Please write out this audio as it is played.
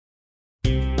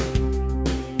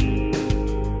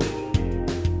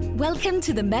Welcome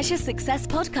to the Measure Success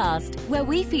podcast, where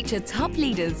we feature top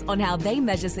leaders on how they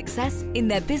measure success in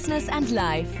their business and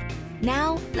life.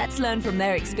 Now, let's learn from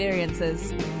their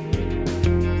experiences.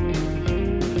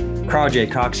 Carl J.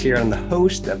 Cox here. I'm the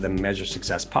host of the Measure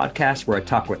Success podcast, where I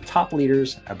talk with top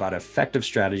leaders about effective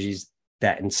strategies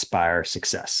that inspire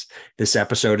success. This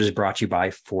episode is brought to you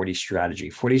by 40 Strategy.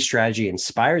 40 Strategy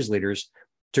inspires leaders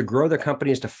to grow their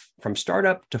companies from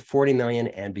startup to 40 million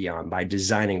and beyond by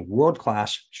designing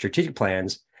world-class strategic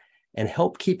plans and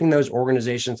help keeping those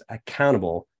organizations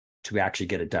accountable to actually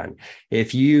get it done.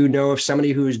 If you know of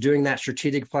somebody who is doing that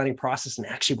strategic planning process and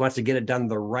actually wants to get it done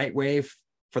the right way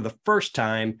for the first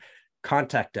time,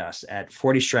 contact us at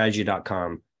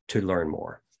 40strategy.com to learn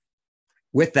more.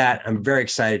 With that, I'm very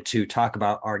excited to talk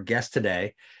about our guest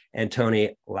today,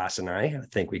 Antoni Lassinai. I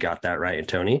think we got that right,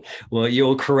 Antoni. Well,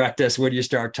 you'll correct us when you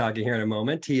start talking here in a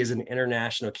moment. He is an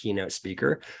international keynote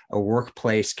speaker, a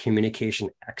workplace communication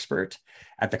expert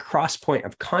at the crosspoint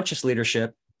of conscious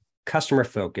leadership, customer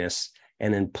focus,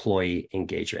 and employee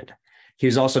engagement. He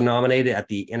was also nominated at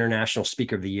the International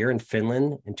Speaker of the Year in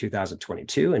Finland in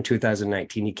 2022. In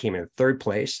 2019, he came in third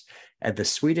place at the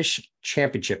Swedish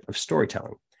Championship of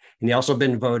Storytelling. And he also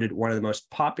been voted one of the most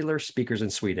popular speakers in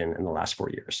Sweden in the last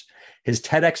 4 years. His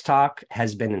TEDx talk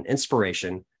has been an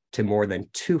inspiration to more than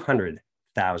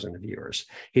 200,000 viewers.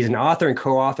 He's an author and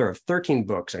co-author of 13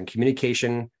 books on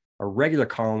communication, a regular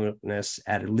columnist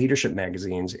at leadership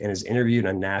magazines, and is interviewed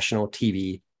on national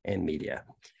TV and media.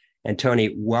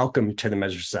 Antoni, welcome to the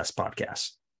Measure Success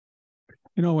podcast.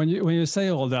 You know, when you say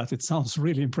all that, it sounds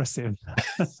really impressive.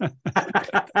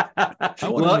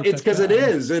 Well, it's because it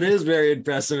is very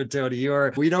impressive,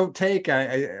 Antoni. We don't take,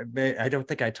 I don't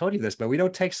think I told you this, but we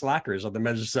don't take slackers on the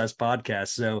Measure Success podcast.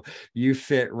 So you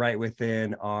fit right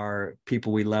within our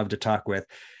people we love to talk with.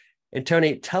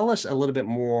 Antoni, tell us a little bit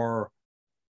more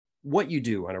what you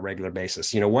do on a regular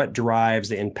basis. You know, what drives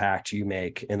the impact you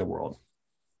make in the world?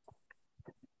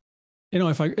 You know,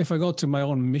 if I go to my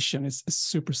own mission, it's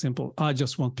super simple. I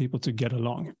just want people to get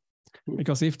along.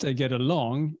 Because if they get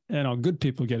along, you know, good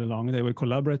people get along, they will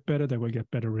collaborate better, they will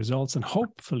get better results. And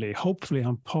hopefully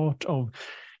I'm part of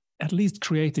at least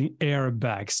creating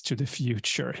airbags to the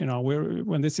future. You know,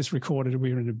 when this is recorded,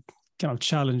 we're in a kind of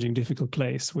challenging, difficult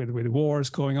place with wars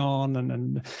going on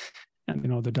and you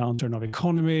know, the downturn of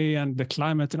economy and the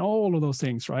climate and all of those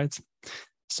things, right?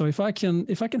 So if I can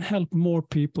help more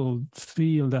people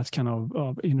feel that kind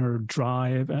of inner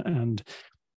drive and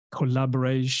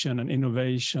collaboration and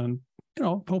innovation, you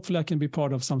know, hopefully I can be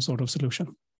part of some sort of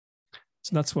solution.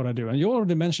 So that's what I do. And you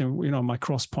already mentioned, you know, my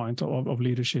cross point of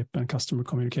leadership and customer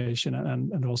communication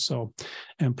and also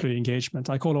employee engagement.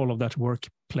 I call all of that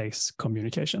workplace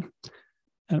communication.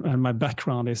 And my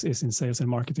background is in sales and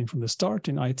marketing from the start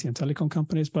in IT and telecom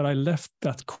companies, but I left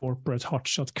that corporate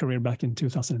hotshot career back in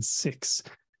 2006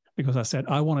 because I said,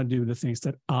 I want to do the things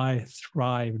that I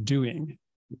thrive doing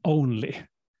only.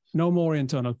 No more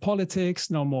internal politics,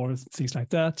 no more things like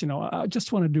that. You know, I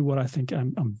just want to do what I think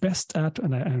I'm best at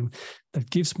and that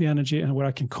gives me energy and where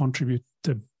I can contribute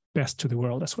the best to the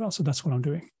world as well. So that's what I'm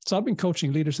doing. So I've been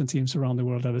coaching leaders and teams around the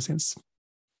world ever since.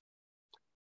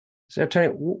 So Tony,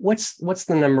 what's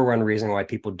the number one reason why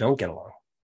people don't get along?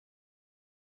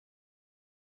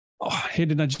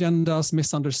 Hidden agendas,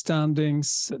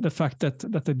 misunderstandings, the fact that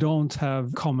they don't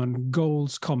have common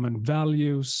goals, common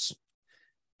values,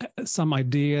 some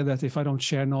idea that if I don't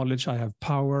share knowledge, I have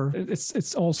power.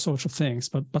 It's all sorts of things,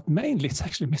 but mainly it's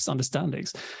actually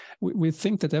misunderstandings. We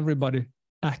think that everybody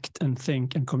act and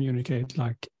think and communicate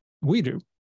like we do,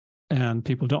 and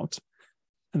people don't.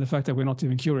 And the fact that we're not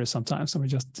even curious sometimes, and we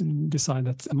just decide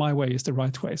that my way is the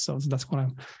right way. So that's what I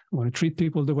want to treat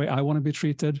people the way I want to be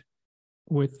treated,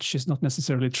 which is not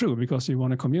necessarily true because you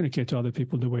want to communicate to other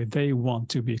people the way they want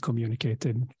to be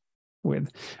communicated with,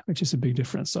 which is a big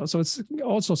difference. So it's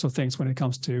all sorts of things when it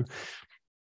comes to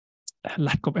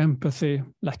lack of empathy,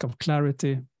 lack of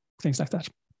clarity, things like that.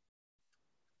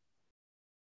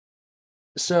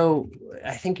 So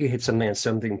I think you hit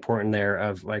something important there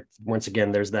of, like, once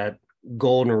again, there's that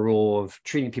golden rule of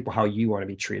treating people how you want to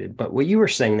be treated. But what you were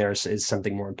saying there is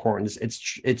something more important.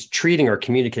 It's treating or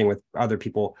communicating with other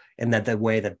people in the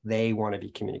way that they want to be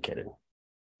communicated,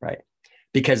 right?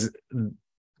 Because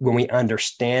when we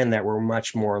understand that, we're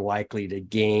much more likely to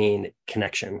gain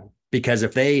connection. Because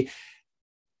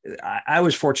I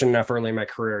was fortunate enough early in my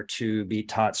career to be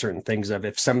taught certain things of,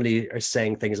 if somebody is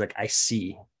saying things like, I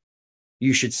see,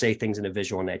 you should say things in a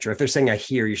visual nature. If they're saying I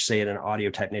hear, you say it in an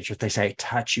audio type nature. If they say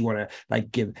touch, you want to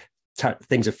like give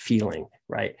things a feeling,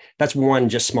 right? That's one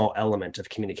just small element of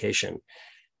communication.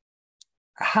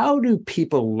 How do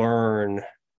people learn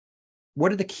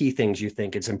what are the key things you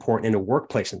think it's important in a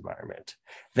workplace environment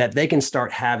that they can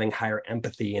start having higher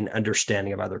empathy and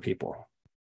understanding of other people?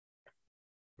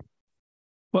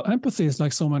 Well, empathy is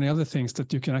like so many other things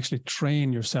that you can actually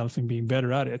train yourself in being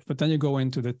better at it. But then you go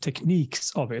into the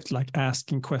techniques of it, like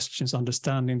asking questions,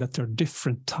 understanding that there are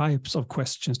different types of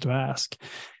questions to ask,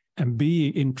 and be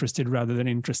interested rather than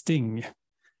interesting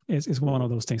is one of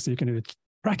those things that you can do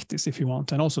practice if you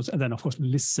want. And also, and then of course,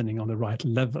 listening on the right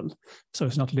level. So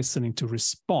it's not listening to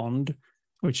respond,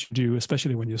 which you do,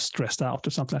 especially when you're stressed out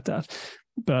or something like that.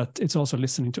 But it's also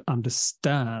listening to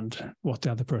understand what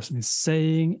the other person is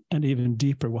saying, and even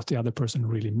deeper, what the other person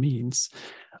really means.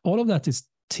 All of that is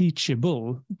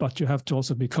teachable, but you have to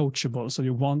also be coachable. So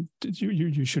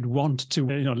you should want to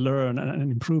learn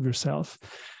and improve yourself.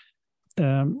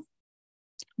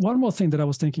 One more thing that I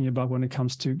was thinking about when it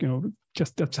comes to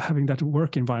just that having that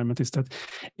work environment is that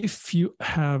if you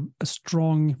have a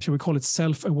strong, shall we call it,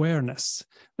 self-awareness,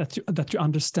 that you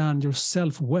understand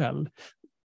yourself well,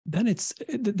 then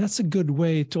that's a good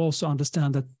way to also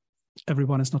understand that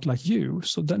everyone is not like you.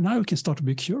 So that now you can start to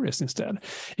be curious instead.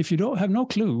 If you don't have no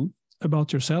clue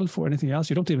about yourself or anything else,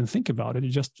 you don't even think about it.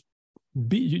 You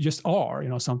just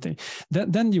are, something.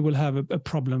 Then you will have a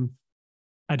problem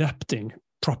adapting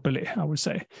properly, I would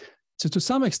say. So to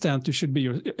some extent, you should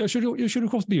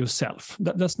of course be yourself.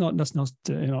 That's not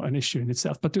an issue in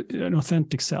itself, but an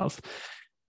authentic self.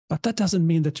 But that doesn't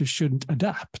mean that you shouldn't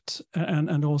adapt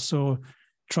and also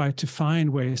try to find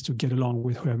ways to get along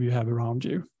with whoever you have around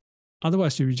you.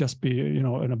 Otherwise, you would just be,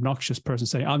 an obnoxious person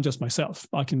saying, I'm just myself.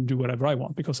 I can do whatever I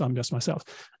want because I'm just myself.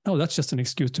 No, that's just an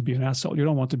excuse to be an asshole. You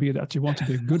don't want to be that. You want to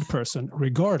be a good person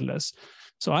regardless.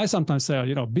 So I sometimes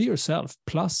say, be yourself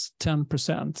plus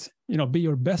 10%, be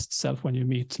your best self when you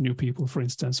meet new people, for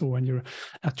instance, or when you're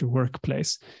at your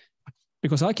workplace.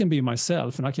 Because I can be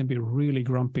myself and I can be really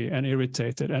grumpy and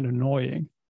irritated and annoying,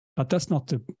 but that's not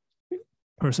the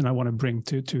person I want to bring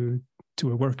to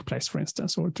a workplace, for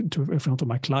instance, or to in front of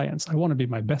my clients. I want to be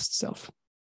my best self.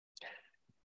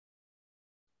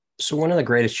 So one of the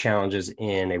greatest challenges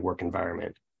in a work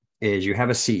environment is you have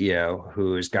a CEO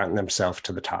who has gotten themselves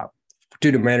to the top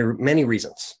due to many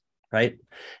reasons, right?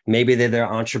 Maybe they're the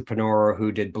entrepreneur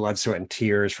who did blood, sweat, and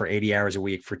tears for 80 hours a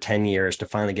week for 10 years to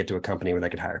finally get to a company where they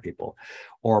could hire people.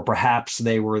 Or perhaps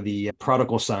they were the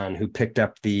prodigal son who picked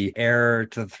up the heir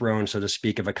to the throne, so to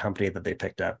speak, of a company that they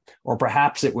picked up. Or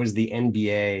perhaps it was the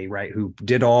NBA, right, who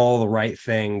did all the right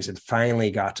things and finally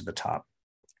got to the top.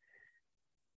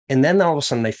 And then all of a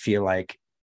sudden they feel like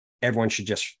everyone should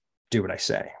just do what I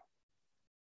say.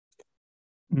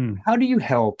 How do you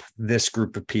help this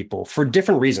group of people for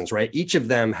different reasons, right? Each of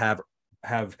them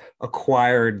have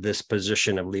acquired this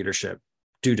position of leadership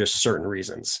due to certain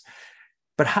reasons.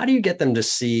 But how do you get them to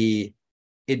see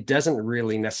it doesn't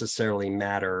really necessarily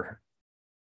matter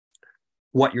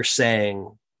what you're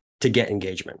saying to get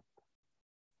engagement?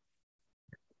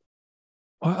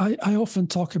 I often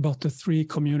talk about the 3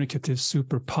 communicative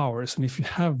superpowers, and if you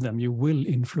have them, you will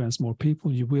influence more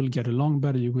people, you will get along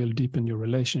better, you will deepen your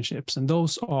relationships. And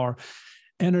those are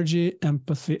energy,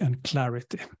 empathy, and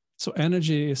clarity. So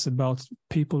energy is about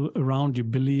people around you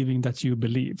believing that you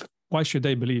believe. Why should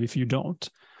they believe if you don't?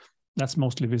 That's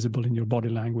mostly visible in your body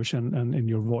language and in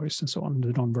your voice and so on, the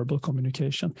nonverbal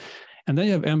communication. And then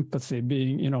you have empathy,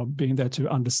 being there to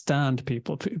understand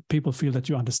people. People feel that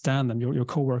you understand them. Your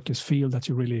coworkers feel that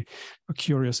you really are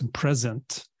curious and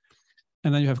present.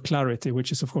 And then you have clarity,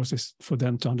 which is, of course, is for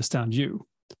them to understand you.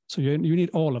 So you need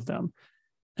all of them.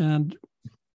 And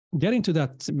getting to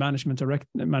that managing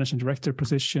director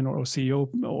position or CEO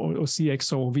or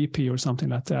CXO or VP or something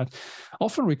like that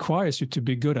often requires you to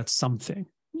be good at something.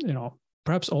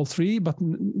 Perhaps all 3, but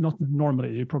not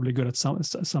normally. You're probably good at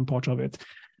some part of it.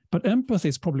 But empathy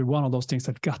is probably one of those things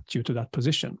that got you to that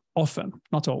position. Often,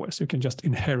 not always. You can just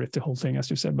inherit the whole thing, as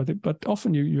you said. But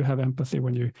often you have empathy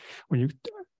when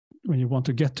you want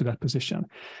to get to that position.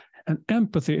 And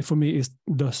empathy for me is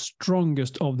the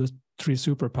strongest of the 3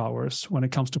 superpowers when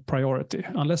it comes to priority.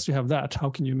 Unless you have that, how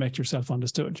can you make yourself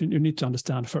understood? You need to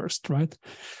understand first, right?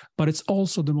 But it's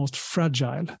also the most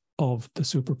fragile of the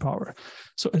superpower.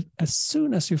 So as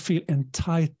soon as you feel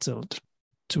entitled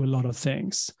to a lot of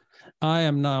things, I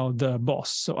am now the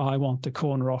boss, so I want the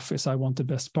corner office, I want the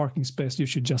best parking space, you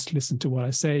should just listen to what I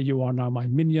say, you are now my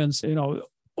minions,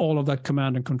 all of that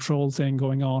command and control thing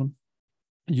going on,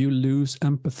 you lose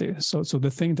empathy. So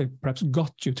the thing that perhaps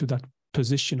got you to that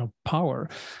position of power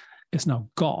is now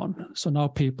gone. So now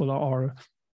people are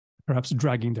perhaps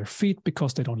dragging their feet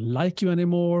because they don't like you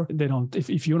anymore. They don't,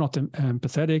 if you're not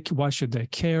empathetic, why should they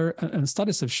care? And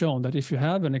studies have shown that if you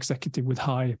have an executive with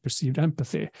high perceived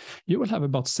empathy, you will have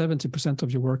about 70%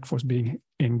 of your workforce being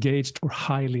engaged or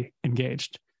highly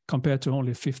engaged, compared to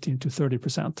only 15 to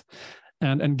 30%.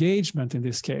 And engagement in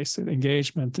this case,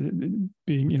 engagement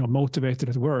being, motivated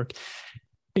at work,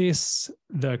 is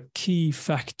the key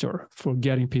factor for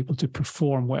getting people to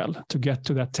perform well, to get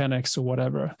to that 10x or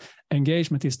whatever.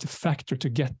 Engagement is the factor to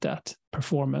get that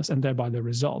performance and thereby the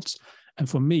results. And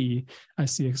for me, I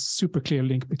see a super clear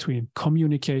link between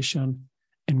communication,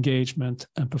 engagement,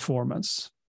 and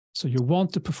performance. So you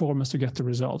want the performance to get the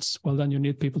results. Well, then you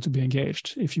need people to be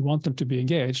engaged. If you want them to be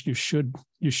engaged, you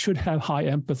should have high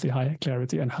empathy, high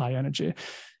clarity, and high energy.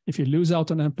 If you lose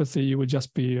out on empathy, you would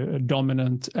just be a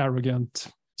dominant, arrogant,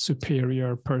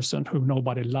 superior person who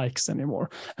nobody likes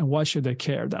anymore. And why should they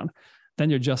care then?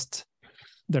 Then you're just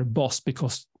their boss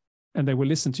and they will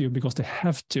listen to you because they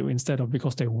have to instead of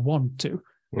because they want to,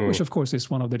 which of course is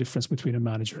one of the difference between a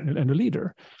manager and a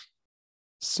leader.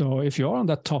 So if you're on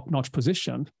that top-notch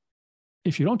position,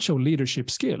 if you don't show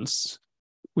leadership skills,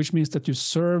 which means that you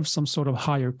serve some sort of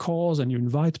higher cause and you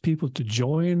invite people to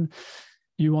join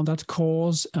you on that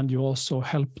cause, and you also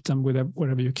help them with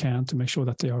whatever you can to make sure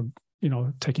that they are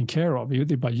taken care of,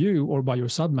 either by you or by your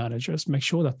sub-managers, make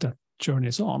sure that journey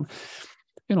is on.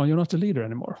 You're not a leader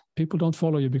anymore. People don't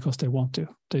follow you because they want to.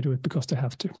 They do it because they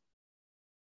have to.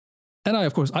 And I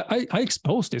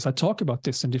expose this. I talk about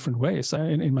this in different ways.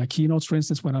 In my keynotes, for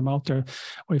instance, when I'm out there,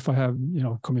 or if I have,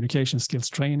 communication skills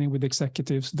training with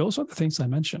executives, those are the things I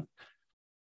mention.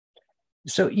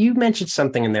 So you mentioned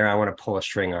something in there I want to pull a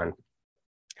string on.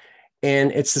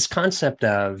 And it's this concept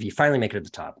of you finally make it to the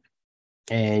top.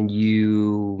 And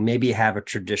you maybe have a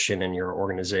tradition in your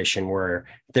organization where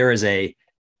there is a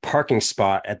parking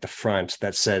spot at the front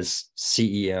that says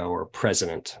CEO or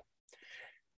president.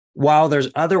 While there's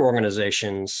other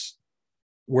organizations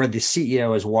where the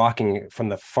CEO is walking from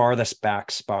the farthest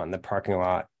back spot in the parking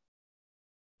lot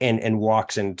and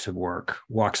walks into work,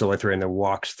 walks all the way through and then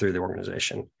walks through the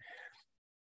organization.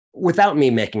 Without me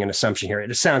making an assumption here,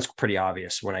 it sounds pretty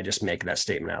obvious when I just make that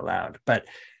statement out loud, but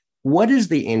what is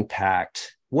the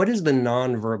impact? What does the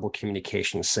nonverbal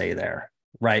communication say there,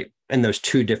 right? In those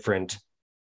two different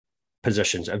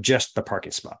positions of just the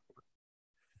parking spot?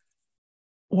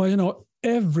 Well,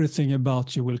 everything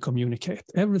about you will communicate.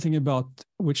 Everything about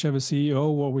whichever CEO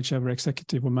or whichever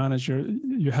executive or manager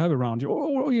you have around you,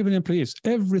 or even employees,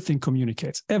 everything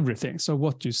communicates, everything. So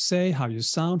what you say, how you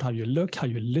sound, how you look, how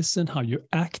you listen, how you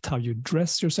act, how you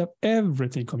dress yourself,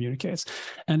 everything communicates.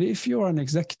 And if you're an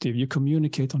executive, you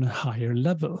communicate on a higher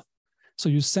level. So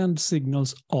you send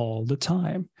signals all the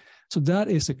time. So that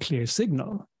is a clear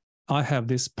signal. I have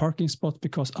this parking spot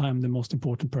because I'm the most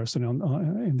important person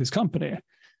in this company.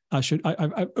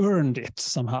 I've earned it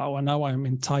somehow, and now I'm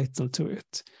entitled to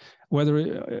it.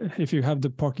 Whether if you have the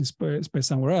parking space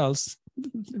somewhere else,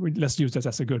 let's use that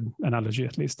as a good analogy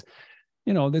at least.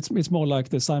 It's more like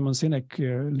the Simon Sinek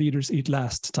leaders eat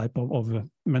last type of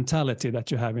mentality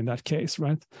that you have in that case,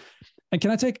 right? And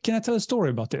can I tell a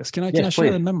story about this? Can I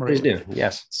share a memory? Please do.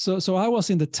 Yes. So I was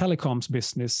in the telecoms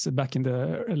business back in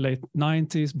the late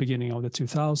 90s, beginning of the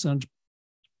 2000s.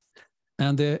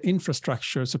 And the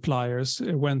infrastructure suppliers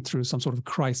went through some sort of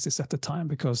crisis at the time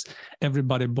because every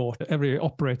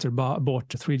operator bought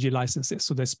 3G licenses.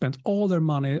 So they spent all their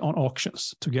money on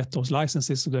auctions to get those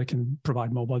licenses so they can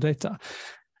provide mobile data.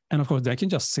 And of course, they can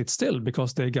just sit still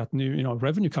because they got new,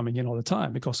 revenue coming in all the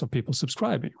time because of people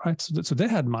subscribing, right? So they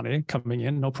had money coming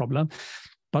in, no problem.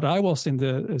 But I was in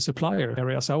the supplier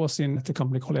areas. I was in the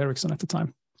company called Ericsson at the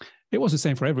time. It was the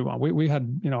same for everyone. We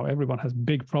had, everyone has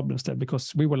big problems there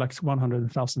because we were like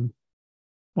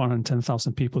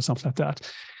 110,000 people, something like that,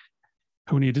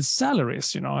 who needed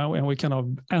salaries, and we kind of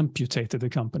amputated the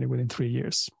company within 3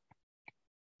 years.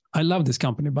 I love this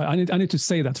company, but I need to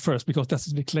say that first because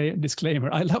that's a disclaimer.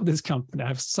 I love this company. I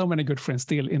have so many good friends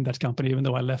still in that company, even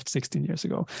though I left 16 years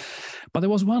ago. But there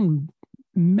was one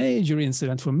major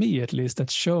incident for me, at least, that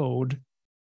showed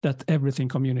that everything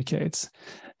communicates.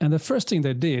 And the first thing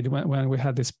they did when we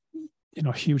had this,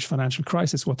 huge financial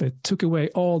crisis, what they took away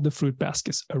all the fruit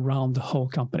baskets around the whole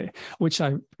company, which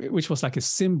was like a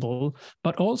symbol,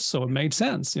 but also made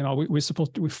sense.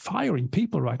 We're firing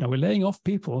people right now. We're laying off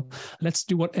people. Let's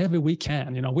do whatever we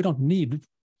can. We don't need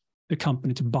the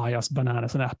company to buy us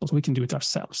bananas and apples. We can do it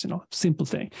ourselves. Simple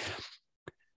thing.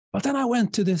 But then I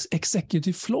went to this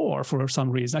executive floor for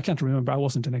some reason. I can't remember. I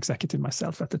wasn't an executive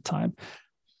myself at the time.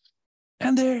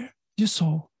 And there you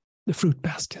saw the fruit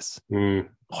baskets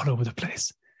all over the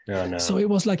place. Oh, no. So it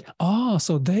was like,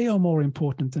 so they are more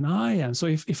important than I am. So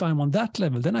if I'm on that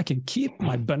level, then I can keep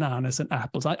my bananas and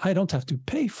apples. I don't have to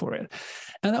pay for it.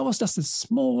 And that was just a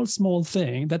small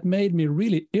thing that made me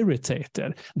really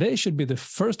irritated. They should be the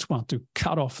first one to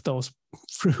cut off those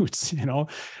fruits,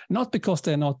 not because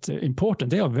they're not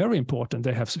important. They are very important.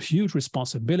 They have huge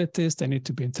responsibilities. They need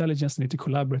to be intelligent. They need to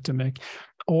collaborate to make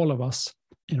all of us,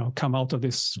 come out of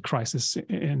this crisis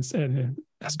in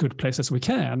as good place as we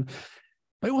can.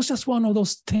 But it was just one of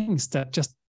those things that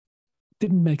just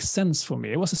didn't make sense for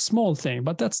me. It was a small thing,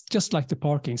 but that's just like the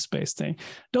parking space thing.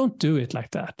 Don't do it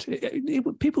like that.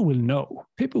 People will know.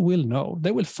 People will know. They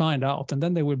will find out, and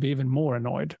then they will be even more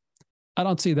annoyed. I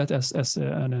don't see that as a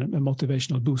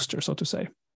motivational booster, so to say.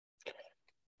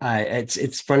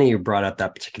 It's funny you brought up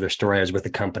that particular story. I was with a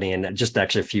company, and just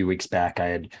actually a few weeks back, I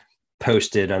had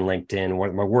posted on LinkedIn, one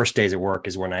of my worst days at work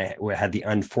is when I had the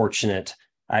unfortunate,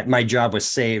 my job was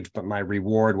saved, but my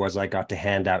reward was I got to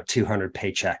hand out 200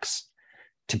 paychecks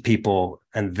to people,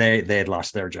 and they had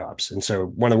lost their jobs. And so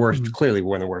one of the worst, clearly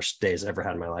one of the worst days I ever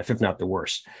had in my life, if not the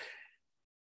worst.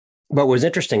 But what was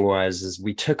interesting is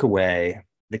we took away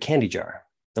the candy jar,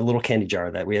 the little candy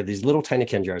jar that we have, these little tiny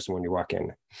candy jars when you walk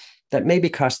in that maybe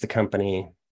cost the company,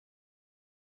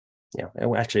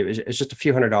 actually it's just a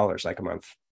few $100s like a month,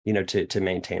 to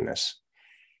maintain this.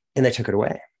 And they took it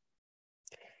away.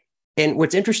 And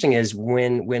what's interesting is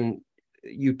when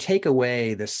you take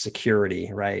away the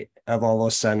security, right, of all of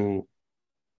a sudden,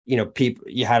 people,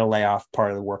 you had to lay off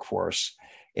part of the workforce,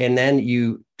 and then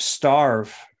you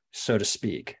starve, so to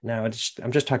speak. Now,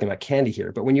 I'm just talking about candy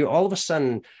here, but when you all of a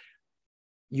sudden,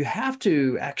 you have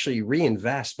to actually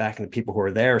reinvest back in the people who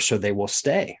are there so they will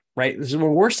stay, right? This is one of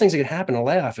the worst things that can happen in a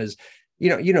layoff is,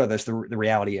 this, the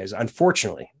reality is,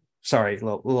 unfortunately, sorry,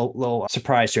 little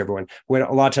surprise to everyone. When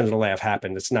a lot of times when a layoff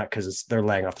happens, it's not because they're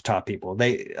laying off the top people.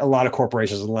 A lot of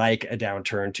corporations like a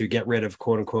downturn to get rid of,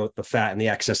 quote unquote, the fat and the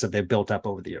excess that they've built up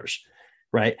over the years,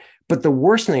 right? But the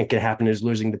worst thing that can happen is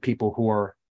losing the people who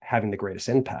are having the greatest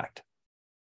impact,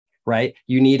 right?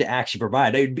 You need to actually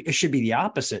provide. It should be the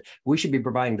opposite. We should be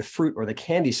providing the fruit or the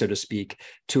candy, so to speak,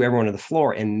 to everyone on the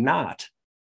floor and not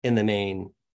in the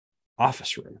main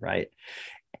office room, right?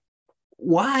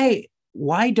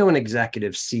 Why don't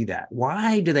executives see that?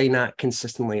 Why do they not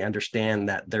consistently understand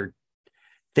that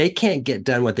they can't get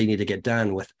done what they need to get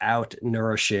done without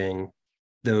nourishing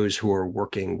those who are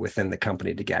working within the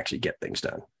company to actually get things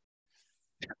done?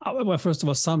 Well, first of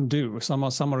all, some do. Some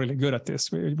are really good at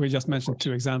this. We just mentioned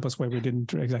two examples where we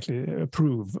didn't exactly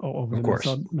approve of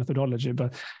the methodology,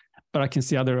 but I can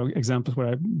see other examples where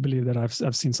I believe that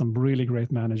I've seen some really great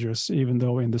managers, even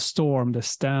though in the storm they're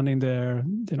standing there,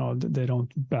 they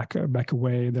don't back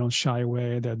away, they don't shy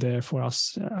away, they're there for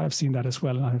us. I've seen that as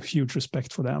well, and I have huge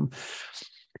respect for them.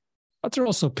 But they're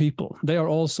also people. They are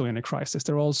also in a crisis.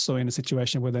 They're also in a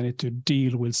situation where they need to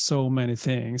deal with so many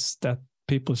things that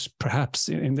people perhaps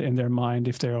in their mind,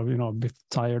 if they're a bit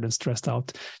tired and stressed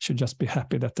out, should just be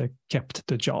happy that they kept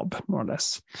the job, more or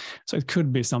less. So it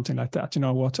could be something like that. You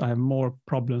know what? I have more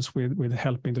problems with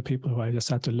helping the people who I just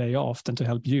had to lay off than to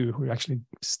help you who actually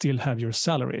still have your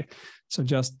salary. So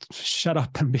just shut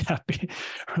up and be happy,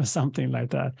 or something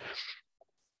like that.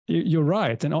 You're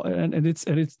right, and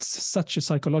it's such a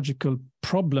psychological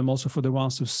problem also for the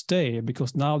ones who stay,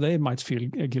 because now they might feel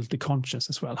a guilty conscience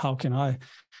as well.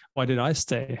 Why did I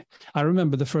stay? I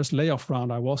remember the first layoff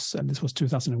round I was, and this was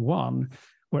 2001,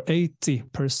 where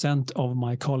 80% of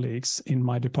my colleagues in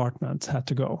my department had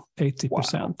to go.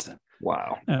 80%.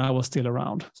 Wow. And I was still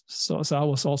around. So I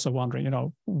was also wondering,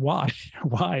 why?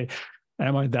 Why?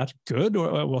 Am I that good,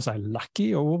 or was I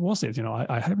lucky, or what was it?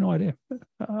 I have no idea.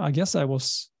 I guess I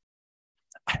was.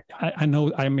 I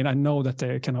know. I mean, I know that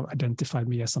they kind of identified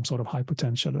me as some sort of high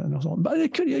potential and so on. But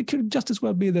it could just as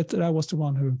well be that I was the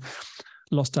one who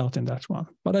lost out in that one.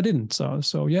 But I didn't.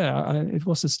 So yeah, it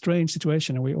was a strange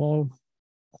situation, and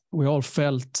we all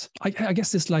felt. I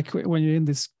guess it's like when you're in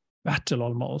this battle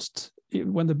almost.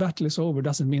 When the battle is over,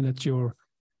 doesn't mean that you're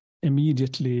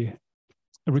immediately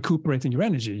recuperating your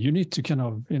energy. You need to kind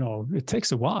of, it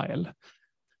takes a while.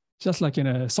 Just like in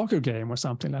a soccer game or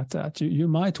something like that. You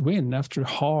might win after a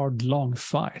hard, long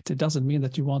fight. It doesn't mean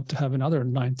that you want to have another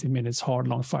 90 minutes hard,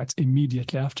 long fights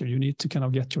immediately after. You need to kind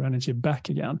of get your energy back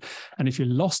again. And if you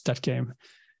lost that game,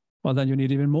 well, then you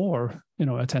need even more,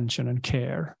 attention and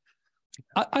care.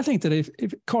 I think that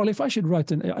if Carl, if I should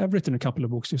write, I've written a couple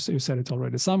of books, you said it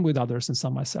already, some with others and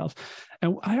some myself.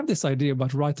 And I have this idea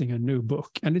about writing a new book,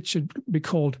 and it should be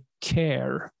called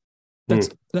Care.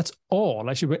 That's all.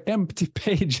 I should be empty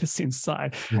pages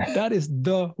inside. That is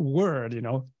the word,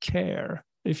 care.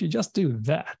 If you just do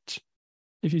that,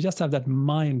 If you just have that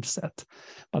mindset,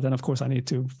 but then of course I need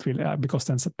to feel, because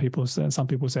then some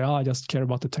people say, I just care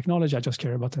about the technology, I just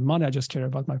care about the money, I just care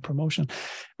about my promotion.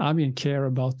 I mean, care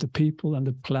about the people and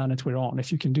the planet we're on.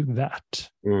 If you can do that,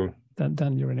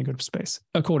 then you're in a good space,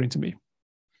 according to me.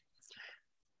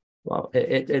 Well,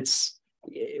 it's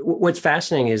what's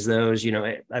fascinating is those,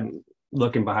 I'm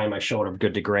looking behind my shoulder of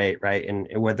Good to Great, right? And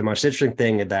what the most interesting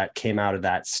thing that came out of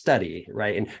that study,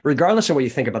 right? And regardless of what you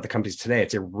think about the companies today,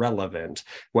 it's irrelevant.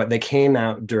 What they came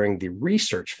out during the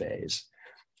research phase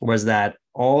was that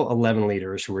all 11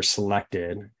 leaders who were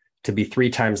selected to be 3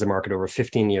 times the market over a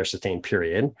 15-year sustained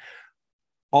period,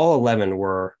 all 11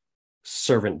 were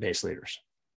servant-based leaders.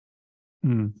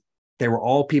 They were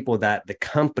all people that the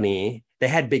company, they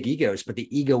had big egos, but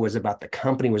the ego was about the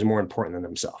company was more important than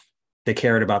themselves. They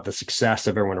cared about the success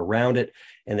of everyone around it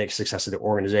and the success of the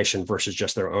organization versus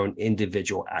just their own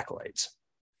individual accolades.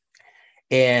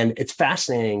 And it's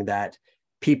fascinating that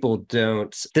people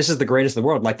don't, this is the greatest in the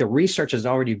world. Like the research has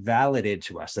already validated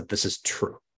to us that this is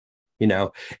true,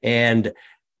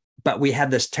 but we have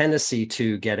this tendency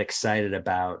to get excited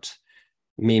about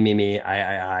me,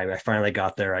 I finally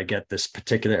got there. I get this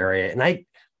particular area. And I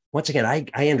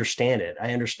understand it.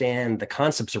 I understand the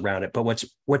concepts around it. But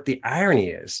what the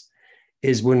irony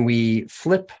is when we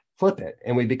flip it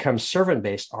and we become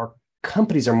servant-based, our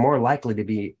companies are more likely to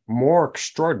be more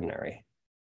extraordinary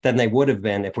than they would have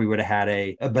been if we would have had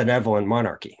a benevolent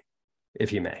monarchy,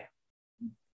 if you may.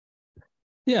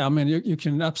 Yeah, I mean, you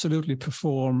can absolutely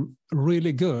perform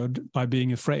really good by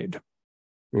being afraid.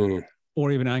 Or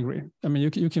even angry. I mean,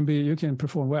 you can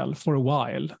perform well for a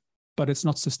while, but it's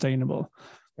not sustainable.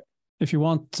 If you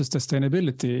want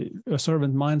sustainability, a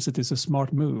servant mindset is a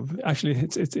smart move. Actually,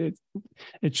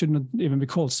 it should not even be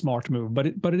called smart move,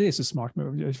 but it is a smart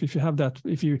move. If you have that,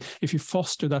 if you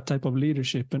foster that type of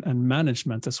leadership and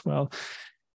management as well,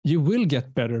 you will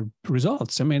get better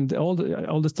results. I mean, all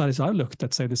the studies I've looked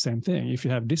at say the same thing. If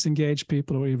you have disengaged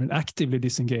people or even actively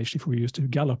disengaged, if we use the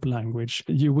Gallup language,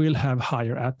 you will have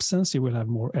higher absence, you will have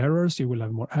more errors, you will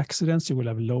have more accidents, you will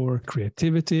have lower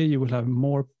creativity, you will have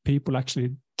more people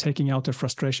actually taking out their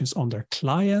frustrations on their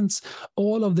clients.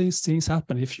 All of these things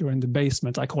happen if you're in the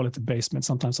basement. I call it the basement.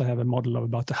 Sometimes I have a model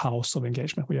about the house of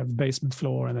engagement. We have the basement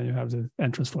floor, and then you have the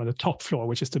entrance floor, the top floor,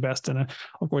 which is the best. And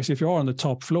of course, if you're on the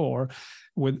top floor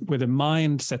with a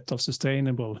mindset of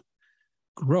sustainable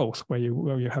growth, where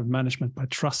you have management by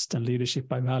trust and leadership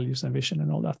by values and vision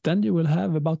and all that, then you will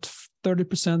have about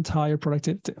 30% higher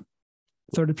productivity.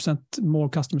 30% more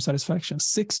customer satisfaction,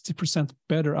 60%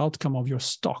 better outcome of your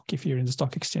stock if you're in the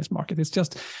stock exchange market. It's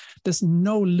just, there's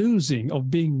no losing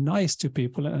of being nice to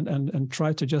people and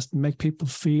try to just make people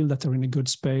feel that they're in a good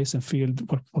space and feel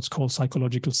what's called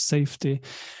psychological safety.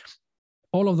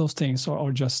 All of those things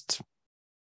are just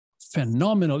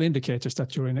phenomenal indicators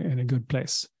that you're in a good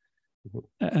place.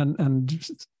 And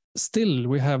still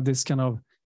we have this kind of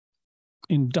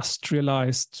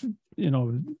industrialized,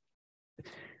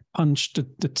 punch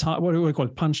the time, what do we call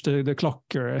it? Punch the clock,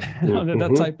 or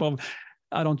that type of,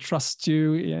 I don't trust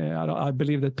you. Yeah, I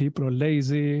believe that people are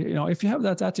lazy. If you have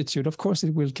that attitude, of course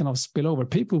it will kind of spill over.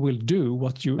 People will do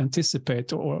what you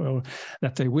anticipate or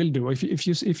that they will do.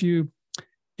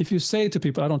 If you say to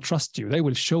people, I don't trust you, they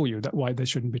will show you that why they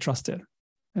shouldn't be trusted.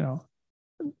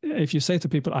 If you say to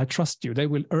people, I trust you, they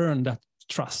will earn that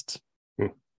trust.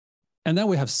 And then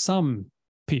we have some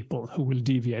people who will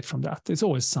deviate from that. It's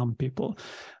always some people.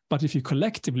 But if you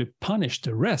collectively punish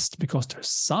the rest because there's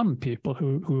some people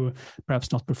who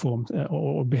perhaps not perform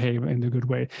or behave in a good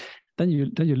way, then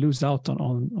you lose out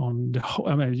on the whole.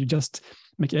 I mean, you just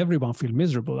make everyone feel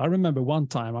miserable. I remember one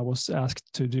time I was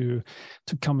asked to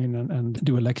come in and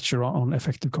do a lecture on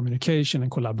effective communication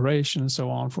and collaboration and so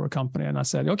on for a company. And I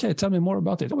said, okay, tell me more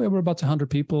about it. We were about 100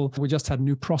 people. We just had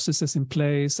new processes in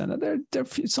place. And there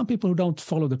are some people who don't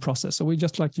follow the process. So we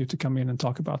just like you to come in and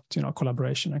talk about,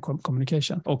 collaboration and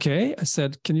communication. Okay. I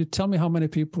said, can you tell me how many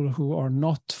people who are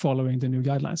not following the new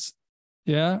guidelines?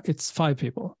 Yeah, it's 5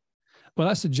 people. Well,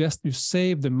 I suggest you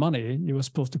save the money you were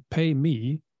supposed to pay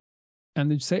me, and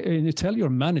you tell your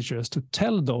managers to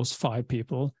tell those 5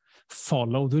 people,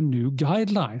 follow the new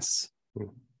guidelines.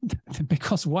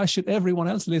 Because why should everyone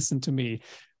else listen to me?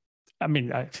 I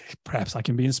mean, perhaps I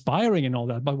can be inspiring and all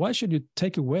that, but why should you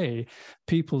take away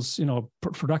people's,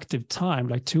 productive time,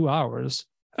 like 2 hours,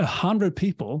 100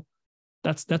 people?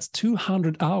 That's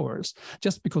 200 hours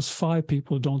just because 5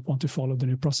 people don't want to follow the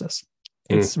new process.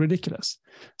 It's ridiculous.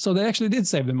 So they actually did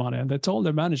save the money, and they told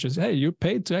their managers, hey, you're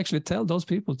paid to actually tell those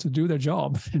people to do their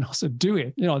job, so do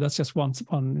it. That's just one,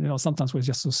 sometimes we're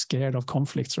just so scared of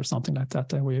conflicts or something like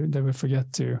that, and they will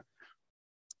forget to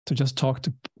to just talk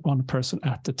to one person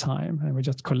at a time, and we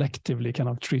just collectively kind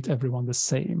of treat everyone the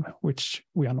same, which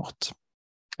we are not.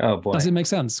 Oh boy. Does it make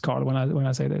sense, Carl, when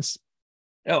I say this?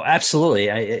 Oh,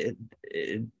 absolutely.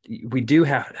 We do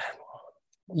have,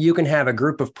 you can have a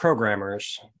group of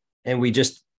programmers and we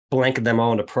just blanket them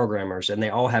all into programmers, and they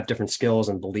all have different skills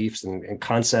and beliefs and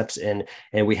concepts. And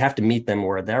we have to meet them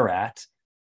where they're at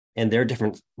and their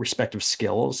different respective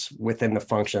skills within the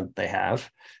function that they have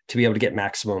to be able to get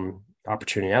maximum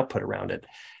opportunity output around it.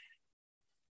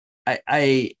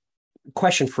 I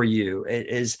question for you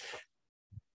is,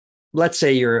 let's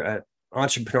say you're an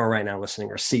entrepreneur right now listening,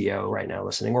 or CEO right now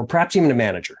listening, or perhaps even a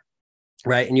manager,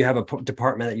 right? And you have a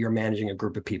department that you're managing a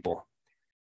group of people,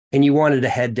 and you wanted to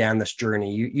head down this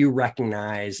journey. You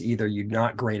recognize either you're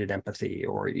not great at empathy,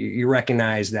 or you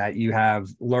recognize that you have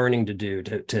learning to do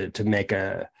to make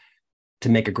a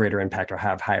greater impact or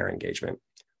have higher engagement.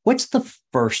 What's the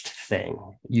first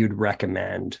thing you'd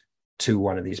recommend to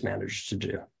one of these managers to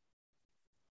do?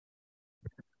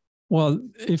 Well,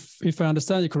 if I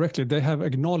understand you correctly, they have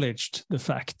acknowledged the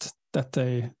fact that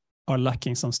they are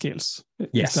lacking some skills.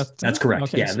 Yes, that's correct.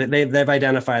 Okay, yeah, they've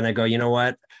identified and they go, you know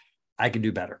what, I could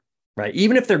do better, right?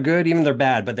 Even if they're good, even if they're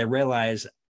bad, but they realize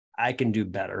I can do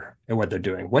better at what they're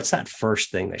doing. What's that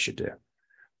first thing they should do?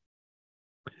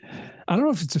 I don't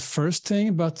know if it's the first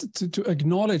thing, but to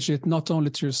acknowledge it not only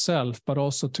to yourself, but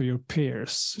also to your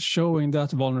peers, showing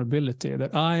that vulnerability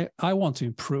that I want to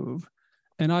improve.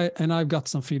 And I've got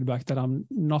some feedback that I'm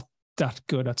not that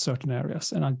good at certain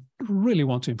areas, and I really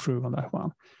want to improve on that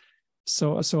one.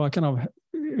 So I kind of,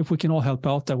 if we can all help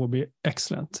out, that would be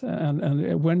excellent.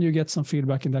 And when you get some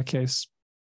feedback in that case,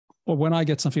 or when I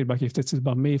get some feedback, if this is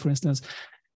about me, for instance,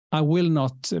 I will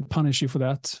not punish you for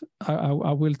that. I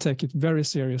will take it very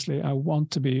seriously. I want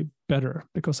to be better,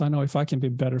 because I know if I can be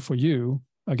better for you,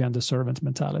 again, the servant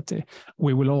mentality,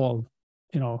 we will all,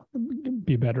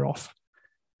 be better off.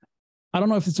 I don't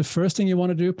know if it's the first thing you want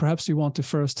to do. Perhaps you want to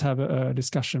first have a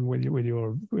discussion with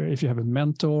your, if you have a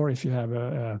mentor, if you have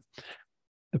the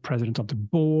president of the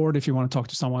board, if you want to talk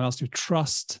to someone else you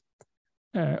trust,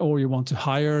 or you want to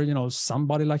hire,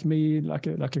 somebody like me,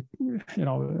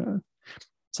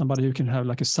 somebody who can have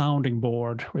like a sounding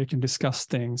board where you can discuss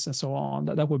things and so on.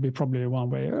 That would be probably one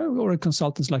way. Or a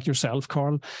consultant like yourself,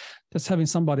 Carl, that's having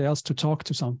somebody else to talk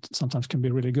to sometimes can be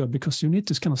really good, because you need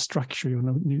to kind of structure your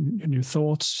new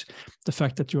thoughts, the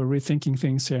fact that you're rethinking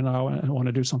things here now and want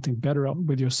to do something better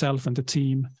with yourself and the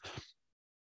team.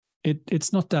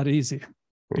 It's not that easy,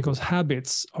 because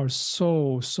habits are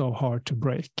so hard to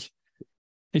break.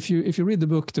 If you read the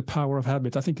book, The Power of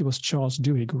Habit, I think it was Charles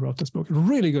Duhigg who wrote this book.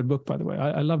 Really good book, by the way.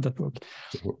 I love that book.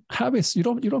 Habits, you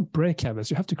don't break habits.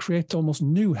 You have to create almost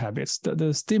new habits.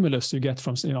 The stimulus you get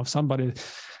from somebody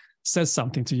says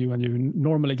something to you and you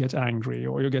normally get angry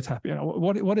or you get happy.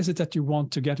 What is it that you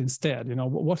want to get instead?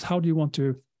 How do you want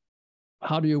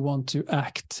to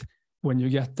act when you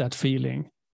get that feeling?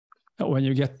 When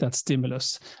you get that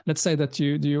stimulus, let's say that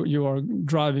you are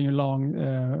driving along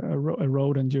a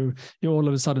road and you all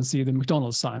of a sudden see the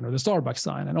McDonald's sign or the Starbucks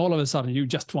sign, and all of a sudden you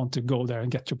just want to go there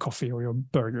and get your coffee or your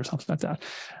burger or something like that.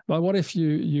 But what if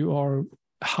you are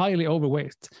highly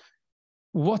overweight?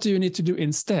 What do you need to do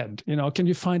instead? Can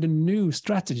you find a new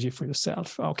strategy for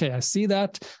yourself? Okay, I see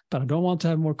that, but I don't want to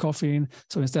have more caffeine,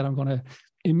 so instead I'm going to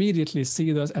immediately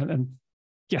see that and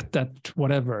get that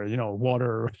whatever,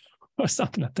 water or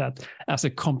something like that as a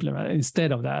compliment.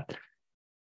 Instead of that,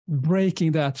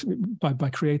 breaking that by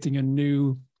creating a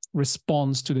new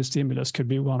response to the stimulus could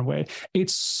be one way.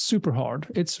 It's super hard.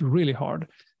 It's really hard,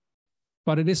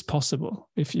 but it is possible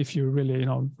if you're really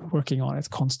working on it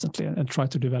constantly and try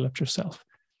to develop yourself.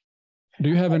 Do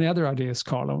you have any other ideas,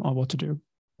 Carl, on what to do?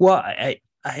 Well, I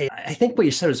think what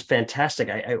you said was fantastic.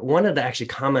 I wanted to actually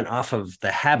comment off of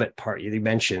the habit part you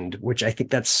mentioned, which I think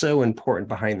that's so important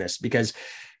behind this, because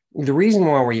the reason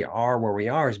why we are where we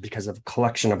are is because of a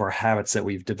collection of our habits that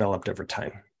we've developed over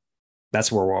time.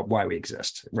 That's why we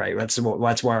exist, right? That's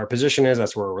why our position is.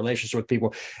 That's where our relationship with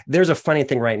people. There's a funny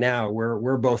thing right now.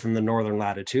 We're both in the northern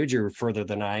latitude. You're further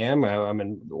than I am. I'm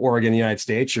in Oregon, the United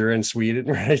States. You're in Sweden,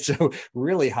 right? So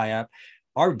really high up.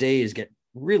 Our days get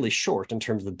really short in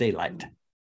terms of the daylight,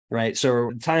 right?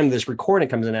 So the time this recording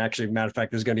comes in, actually, matter of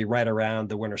fact, is going to be right around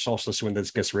the winter solstice when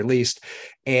this gets released,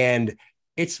 and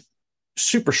it's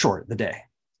super short the day.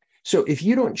 So if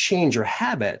you don't change your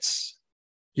habits,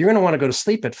 you're going to want to go to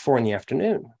sleep at 4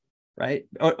 p.m, right?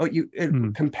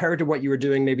 Compared to what you were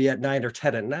doing maybe at 9 or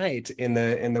 10 at night in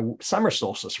the summer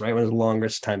solstice, right? When it's the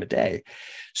longest time of day.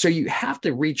 So you have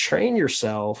to retrain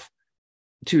yourself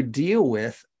to deal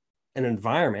with an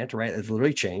environment, right, that's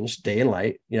literally changed day and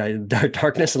light,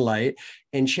 darkness and light,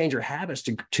 and change your habits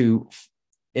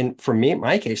and for me, in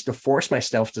my case, to force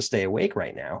myself to stay awake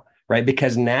right now, right?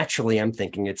 Because naturally I'm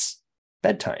thinking it's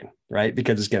bedtime, right?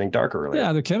 Because it's getting darker earlier.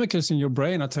 Yeah, the chemicals in your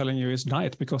brain are telling you it's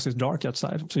night because it's dark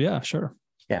outside. So yeah, sure.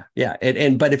 Yeah.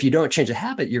 But if you don't change a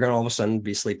habit, you're going to all of a sudden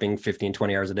be sleeping 15,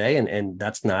 20 hours a day. And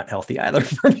that's not healthy either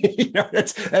for me.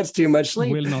 That's too much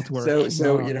sleep. Will not work.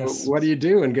 So what do you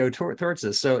do and go towards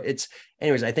this? So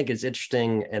anyways, I think it's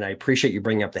interesting. And I appreciate you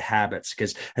bringing up the habits,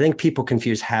 because I think people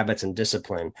confuse habits and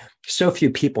discipline. So few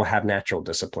people have natural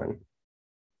discipline.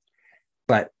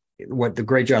 But what the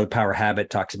Great Job of the Power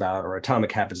Habit talks about, or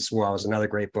Atomic Habits as well, is another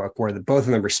great book where both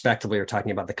of them respectively are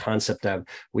talking about the concept of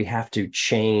we have to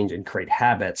change and create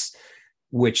habits,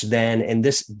 which then, and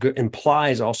this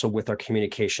implies also with our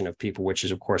communication of people, which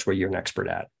is of course where you're an expert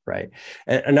at, right?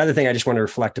 Another thing I just want to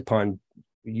reflect upon,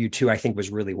 you two, I think was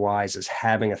really wise, is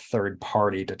having a third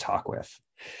party to talk with.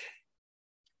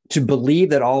 To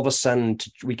believe that all of a sudden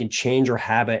we can change our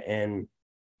habit and,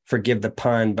 forgive the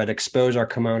pun, but expose our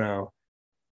kimono,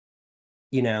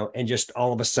 and just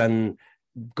all of a sudden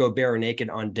go bare naked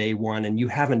on day one, and you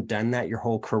haven't done that your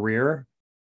whole career,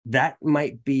 that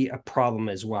might be a problem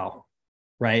as well,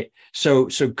 right? So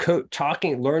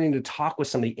learning to talk with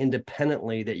somebody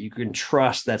independently that you can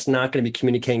trust, that's not going to be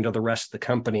communicating to the rest of the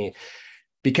company,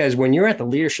 because when you're at the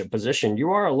leadership position,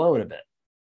 you are alone a bit,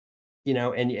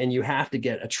 and you have to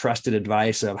get a trusted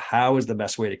advice of how is the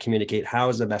best way to communicate, how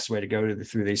is the best way to go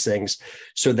through these things,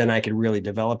 so then I can really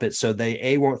develop it. So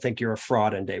they won't think you're a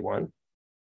fraud on day one,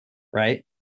 right?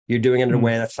 You're doing it in a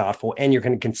way that's thoughtful, and you're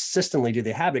going to consistently do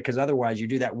the habit, because otherwise you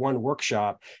do that one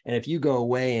workshop, and if you go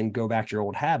away and go back to your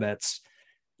old habits,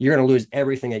 you're going to lose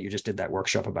everything that you just did that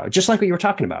workshop about. Just like what you were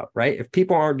talking about, right? If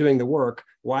people aren't doing the work,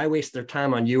 why waste their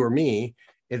time on you or me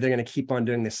if they're going to keep on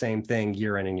doing the same thing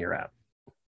year in and year out?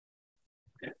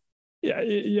 Yeah,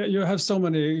 you have so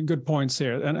many good points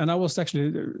here, and I was actually,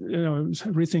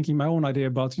 rethinking my own idea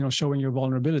about showing your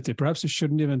vulnerability. Perhaps you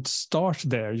shouldn't even start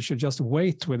there. You should just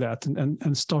wait with that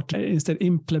and start instead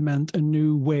implement a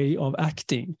new way of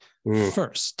acting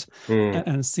first,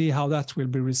 and see how that will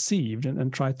be received,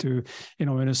 and try to in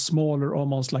a smaller,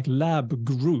 almost like lab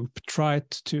group, try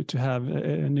to have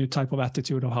a new type of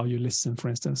attitude of how you listen, for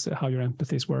instance, how your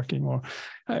empathy is working, or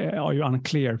are you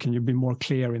unclear? Can you be more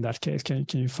clear in that case? Can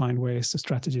you find ways,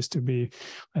 strategies to be,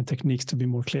 and techniques to be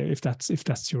more clear if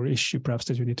that's your issue, perhaps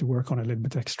that you need to work on a little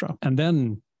bit extra, and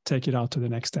then take it out to the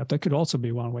next step. That could also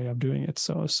be one way of doing it.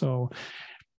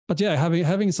 But yeah,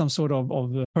 having some sort of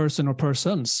person or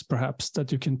persons perhaps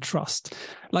that you can trust.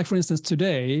 Like for instance,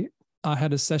 today I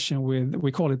had a session with,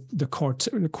 we call it the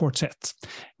quartet,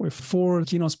 with 4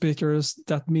 keynote speakers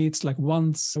that meets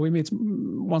we meet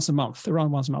once a month,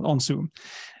 around once a month on Zoom.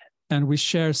 And we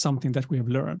share something that we have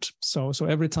learned. So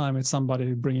every time it's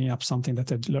somebody bringing up something that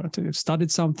they've learned, they've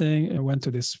studied something and went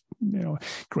to this,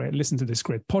 listen to this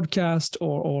great podcast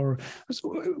or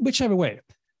whichever way.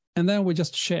 And then we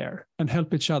just share and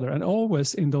help each other. And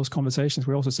always in those conversations,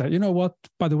 we also say, you know what,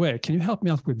 by the way, can you help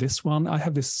me out with this one? I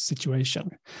have this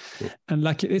situation. Yeah. And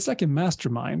it's like a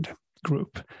mastermind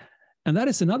group. And that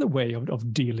is another way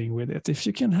of dealing with it. If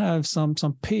you can have some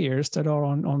peers that are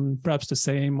on perhaps the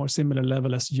same or similar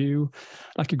level as you,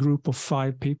 like a group of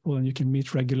 5 people, and you can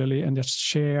meet regularly and just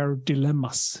share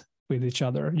dilemmas with each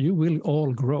other, you will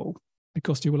all grow,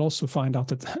 because you will also find out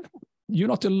that you're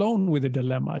not alone with the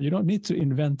dilemma. You don't need to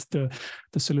invent the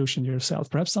solution yourself.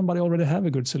 Perhaps somebody already have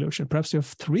a good solution. Perhaps you have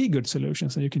 3 good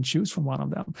solutions and you can choose from one of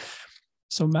them.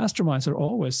 So masterminds are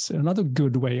always another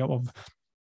good way of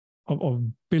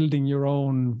building your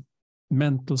own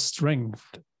mental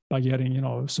strength by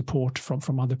getting, support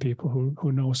from other people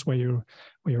who knows where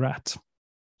you're at.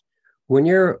 When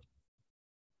you're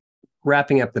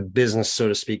wrapping up the business, so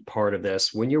to speak, part of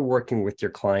this, when you're working with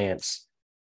your clients,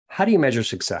 how do you measure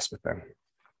success with them?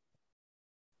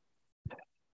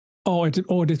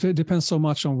 It depends so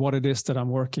much on what it is that I'm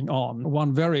working on.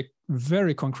 One very,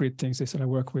 very concrete thing is that I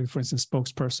work with, for instance,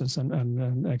 spokespersons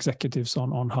and executives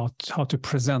on how to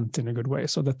present in a good way,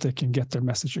 so that they can get their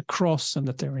message across and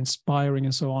that they're inspiring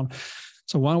and so on.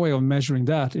 So one way of measuring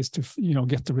that is to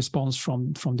get the response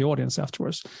from the audience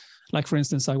afterwards. Like for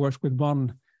instance, I worked with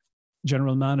one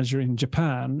general manager in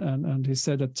Japan, and he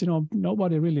said that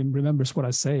nobody really remembers what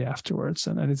I say afterwards,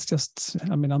 and it's just,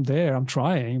 I'm there, I'm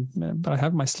trying, but I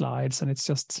have my slides and it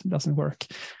just doesn't work.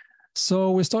 So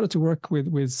we started to work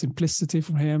with simplicity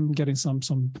from him, getting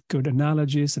some good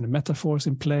analogies and metaphors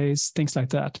in place, things like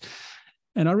that.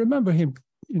 And I remember him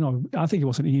I think it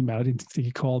was an email. I didn't think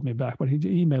he called me back, but he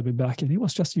emailed me back, and he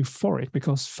was just euphoric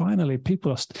because finally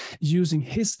people are using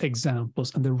his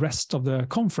examples and the rest of the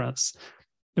conference.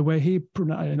 The way he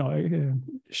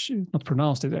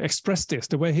expressed this,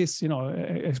 the way he's,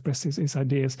 expressed his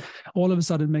ideas, all of a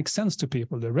sudden makes sense to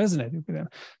people. They resonate with them.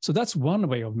 So that's one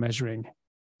way of measuring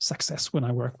success when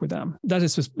I work with them. That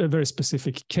is a very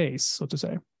specific case, so to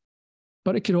say.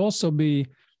 But it could also be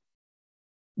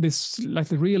this, like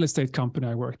the real estate company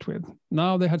I worked with.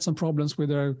 Now they had some problems with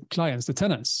their clients, the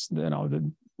tenants.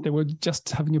 They were just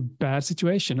having a bad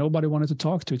situation. Nobody wanted to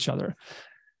talk to each other.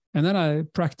 And then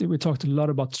we talked a lot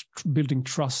about building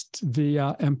trust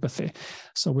via empathy.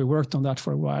 So we worked on that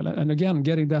for a while. And again,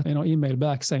 getting that email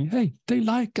back saying, hey, they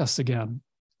like us again.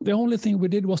 The only thing we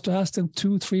did was to ask them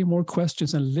 2-3 more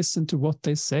questions and listen to what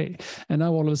they say. And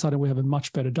now all of a sudden we have a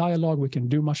much better dialogue. We can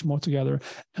do much more together.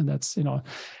 And that's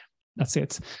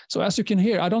it. So as you can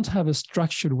hear, I don't have a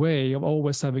structured way of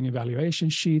always having evaluation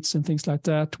sheets and things like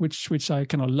that, which I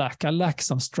kind of lack. I lack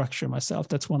some structure myself.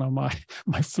 That's one of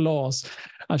my flaws.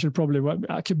 I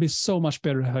could be so much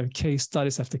better at having case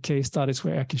studies after case studies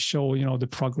where I can show, the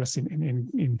progress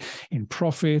in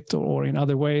profit or in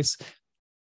other ways.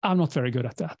 I'm not very good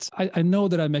at that. I know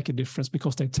that I make a difference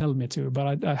because they tell me to,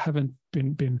 but I haven't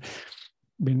been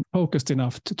focused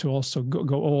enough to also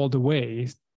go all the way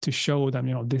to show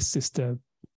them, this is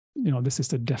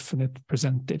the definite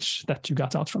percentage that you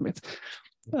got out from it.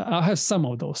 I have some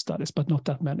of those studies, but not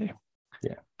that many.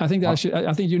 Yeah, I think that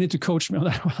I think you need to coach me on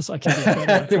that one, so I can get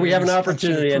better. We have an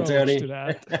opportunity, Anthony.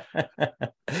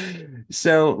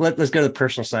 So let's go to the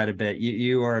personal side a bit.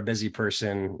 You are a busy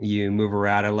person. You move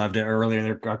around. I loved it earlier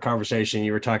in our conversation.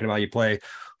 You were talking about you play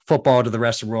football to the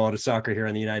rest of the world, soccer here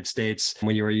in the United States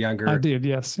when you were younger. I did,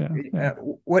 yes. Yeah.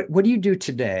 What do you do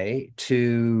today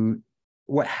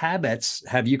what habits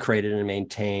have you created and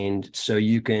maintained so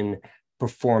you can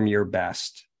perform your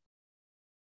best?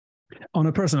 On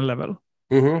a personal level?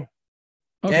 Mm-hmm.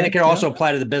 Okay, and it can also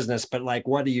apply to the business, but like,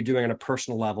 what are you doing on a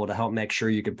personal level to help make sure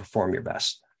you can perform your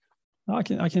best? I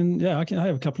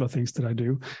have a couple of things that I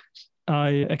do.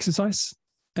 I exercise.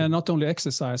 And not only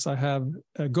exercise, I have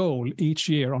a goal each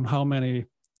year on how many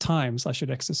times I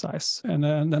should exercise. And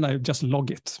then I just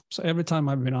log it. So every time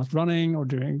I've been out running or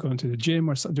going to the gym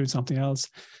or doing something else,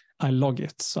 I log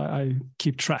it. So I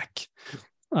keep track.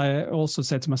 I also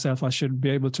said to myself, I should be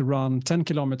able to run 10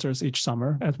 kilometers each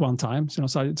summer at one time. So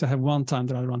I have one time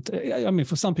that I run. I mean,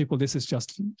 for some people, this is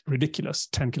just ridiculous.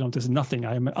 10 kilometers is nothing.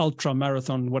 I am an ultra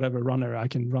marathon, whatever runner. I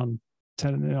can run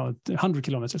 100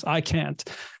 kilometers. I can't.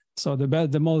 So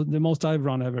the most I've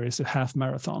run ever is a half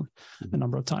marathon a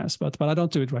number of times, but I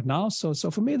don't do it right now. So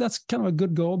for me, that's kind of a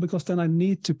good goal because then I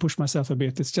need to push myself a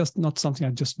bit. It's just not something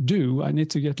I just do. I need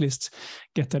to at least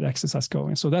get that exercise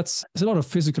going. So there's a lot of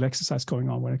physical exercise going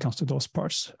on when it comes to those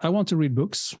parts. I want to read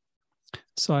books.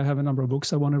 So I have a number of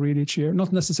books I want to read each year,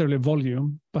 not necessarily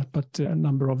volume, but a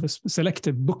number of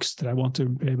selected books that I want to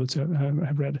be able to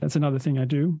have read. That's another thing I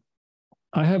do.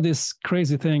 I have this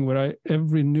crazy thing where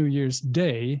every New Year's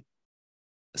Day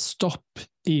stop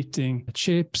eating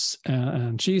chips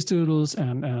and cheese doodles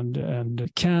and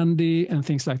candy and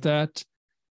things like that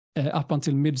up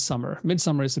until midsummer.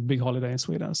 Midsummer is a big holiday in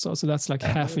Sweden. So that's like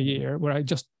half a year where I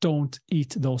just don't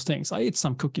eat those things. I eat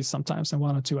some cookies sometimes and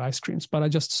 1 or 2 ice creams, but I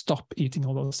just stop eating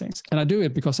all those things. And I do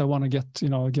it because I want to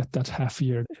get that half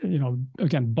year,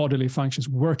 again, bodily functions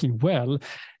working well.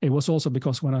 It was also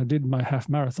because when I did my half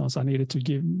marathons, I needed to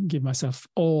give myself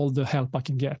all the help I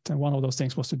can get. And one of those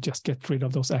things was to just get rid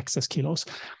of those excess kilos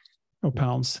or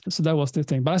pounds. So that was the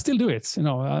thing, but I still do it.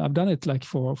 I've done it like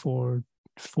for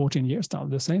 14 years now,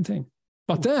 the same thing.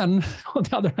 But then, on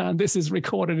the other hand, this is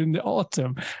recorded in the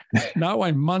autumn. Now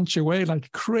I munch away like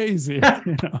crazy.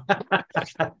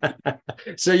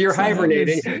 So you're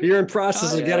hibernating. You're in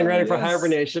process of getting ready for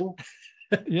hibernation.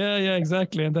 Yeah,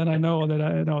 exactly. And then I know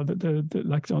that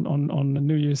like on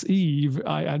New Year's Eve,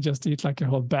 I just eat like a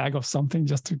whole bag of something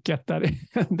just to get that in,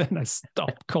 and then I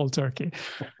stop cold turkey.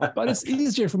 But it's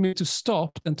easier for me to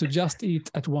stop than to just eat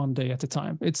at one day at a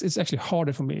time. It's actually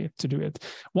harder for me to do it.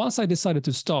 Once I decided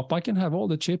to stop, I can have all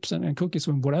the chips and cookies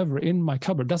and whatever in my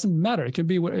cupboard. Doesn't matter. It can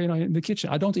be in the kitchen.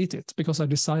 I don't eat it because I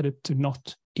decided to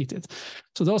not eat it.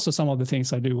 So those are some of the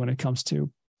things I do when it comes to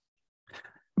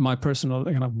my personal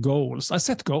goals. I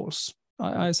set goals.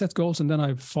 I set goals and then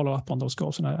I follow up on those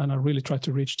goals and I really try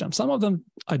to reach them. Some of them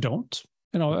I don't.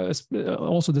 It's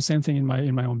also the same thing in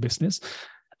my own business.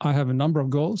 I have a number of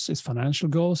goals. It's financial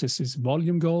goals. It's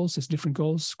volume goals. It's different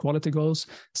goals, quality goals.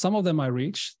 Some of them I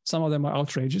reach. Some of them are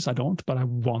outrageous. I don't, but I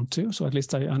want to. So at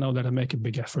least I know that I make a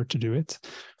big effort to do it.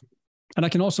 And I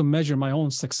can also measure my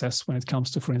own success when it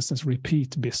comes to, for instance,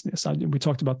 repeat business. We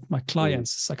talked about my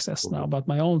clients' success now, but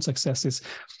my own success is,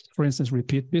 for instance,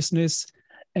 repeat business.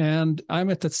 And I'm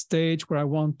at that stage where I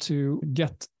want to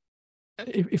get,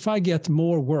 if I get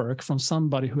more work from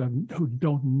somebody who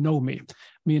don't know me,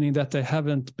 meaning that they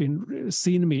haven't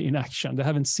seen me in action, they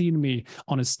haven't seen me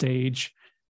on a stage,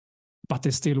 but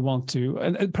they still want to,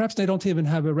 and perhaps they don't even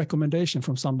have a recommendation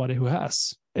from somebody who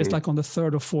has. It's like on the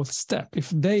third or fourth step. If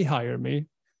they hire me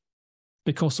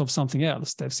because of something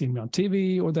else, they've seen me on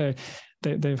TV, or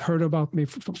they've heard about me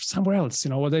from somewhere else,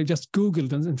 or they just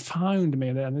Googled and found me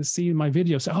and they see my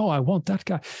videos, say, oh, I want that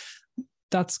guy.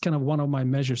 That's kind of one of my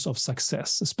measures of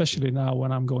success, especially now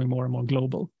when I'm going more and more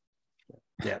global.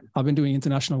 Yeah, I've been doing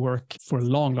international work for a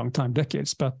long, long time,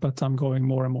 decades, but I'm going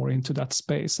more and more into that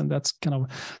space. And that's kind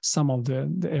of some of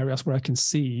the areas where I can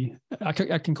see, I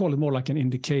can call it more like an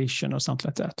indication or something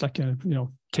like that, like a,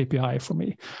 KPI for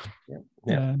me.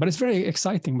 Yeah. But it's very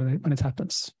exciting when it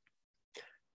happens.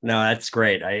 No, that's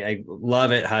great. I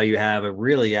love it how you have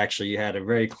you had a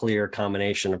very clear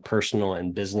combination of personal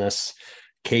and business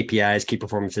KPIs, key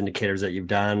performance indicators that you've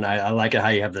done. I like it how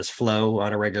you have this flow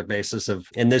on a regular basis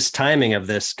and this timing of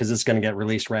this, because it's going to get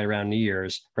released right around New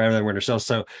Year's rather than winter. So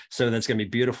that's going to be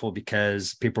beautiful,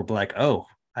 because people will be like, oh,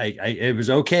 it was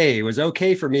okay. It was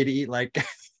okay for me to eat like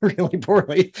really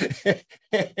poorly,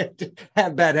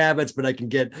 have bad habits, but I can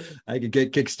get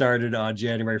kickstarted on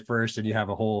January 1st, and you have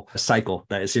a whole cycle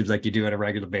that it seems like you do on a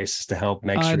regular basis to help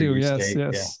make sure you stay.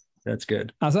 Yes. Yeah. That's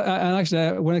good. And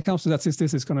actually, when it comes to that, since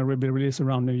this is going to be released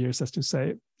around New Year's, as to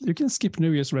say, you can skip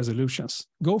New Year's resolutions.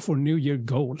 Go for New Year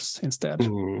goals instead.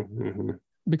 Mm-hmm.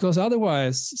 Because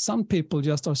otherwise, some people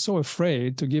just are so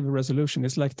afraid to give a resolution.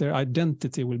 It's like their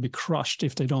identity will be crushed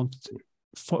if they don't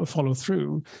follow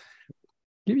through.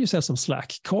 Give yourself some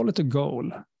slack. Call it a goal.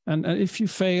 And if you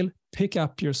fail, pick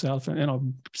up yourself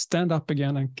and stand up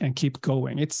again and keep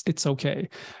going. It's okay.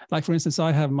 Like, for instance,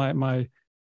 I have my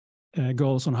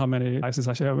goals on how many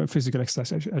physical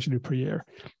exercises I should do per year.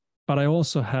 But I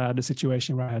also had a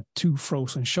situation where I had 2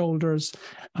 frozen shoulders.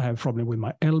 I have a problem with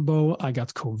my elbow. I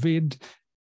got COVID.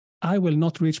 I will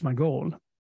not reach my goal.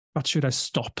 But should I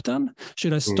stop then?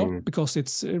 Should I stop because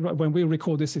it's when we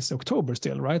record this is October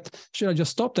still, right? Should I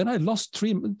just stop? Then I lost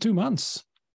 3 months,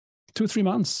 2-3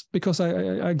 months because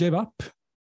I gave up.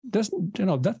 That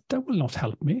will not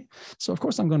help me. So of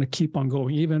course I'm going to keep on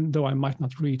going, even though I might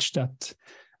not reach that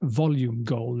volume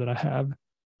goal that I have,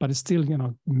 but it's still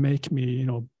make me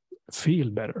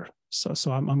feel better. So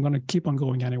I'm going to keep on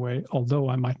going anyway, although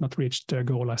I might not reach the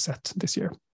goal I set this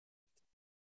year.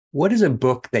 What is a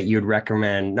book that you'd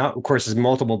recommend? Not, of course, there's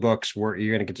multiple books where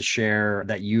you're going to get to share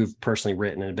that you've personally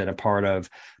written and been a part of,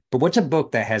 but what's a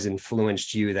book that has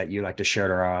influenced you that you like to share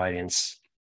to our audience?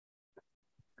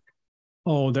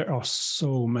 Oh, there are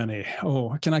so many.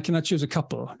 Oh, can I choose a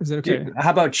couple? Is it okay?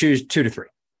 How about choose 2 to 3?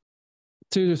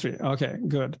 2 to 3. Okay,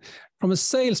 good. From a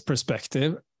sales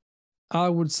perspective, I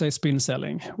would say Spin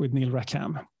Selling with Neil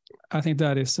Rackham. I think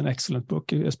that is an excellent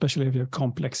book, especially if you have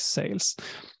complex sales.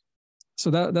 So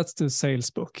that's the sales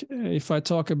book. If I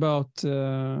talk about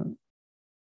the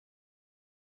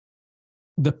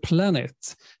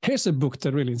planet, here's a book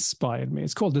that really inspired me.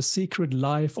 It's called The Secret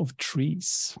Life of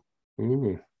Trees.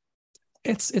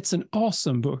 It's an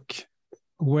awesome book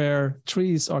where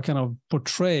trees are kind of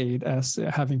portrayed as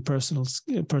having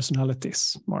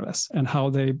personalities, more or less, and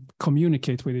how they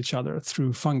communicate with each other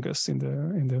through fungus in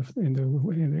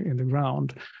the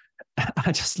ground.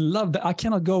 I just love that. I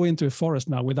cannot go into a forest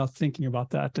now without thinking about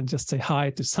that and just say hi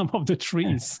to some of the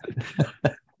trees.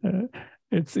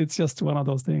 It's just one of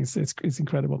those things. It's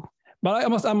incredible.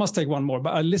 But I must take one more.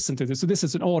 But I listened to this. So this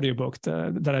is an audiobook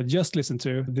that I just listened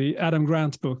to. The Adam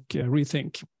Grant book,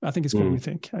 Rethink. I think it's called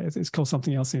Rethink. It's called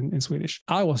something else in Swedish.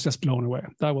 I was just blown away.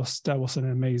 That was an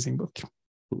amazing book.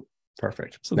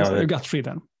 Perfect. So you got 3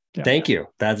 then. Yeah. Thank you.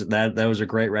 Those are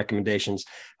great recommendations.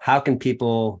 How can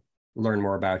people learn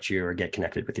more about you or get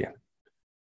connected with you?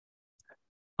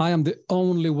 I am the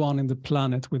only one in the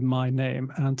planet with my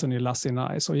name, Anthony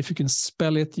Lassinai. So if you can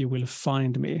spell it, you will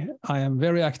find me. I am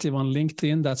very active on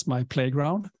LinkedIn. That's my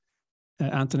playground.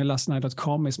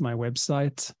 AnthonyLassinai.com is my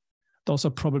website. Those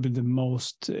are probably the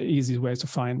most easy ways to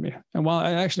find me. And while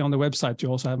actually on the website, you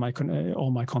also have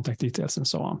all my contact details and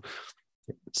so on.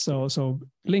 So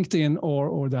LinkedIn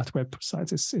or that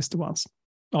website is the ones.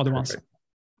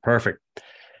 Perfect.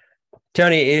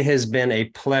 Tony, it has been a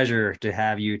pleasure to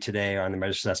have you today on the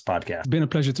Measure Success podcast. It's been a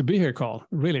pleasure to be here, Carl.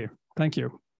 Really. Thank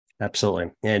you.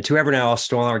 Absolutely. And to everyone else,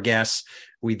 to all our guests,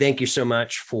 we thank you so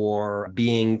much for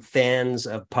being fans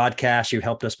of podcasts. You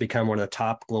helped us become one of the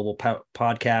top global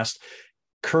podcasts.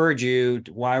 encourage you.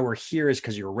 Why we're here is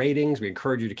because your ratings. We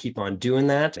encourage you to keep on doing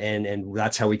that. And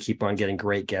that's how we keep on getting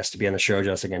great guests to be on the show,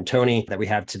 just like Tony that we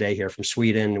have today here from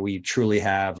Sweden. We truly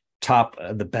have top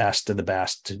of the best to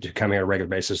come here on a regular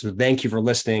basis. So thank you for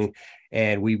listening.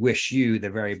 And we wish you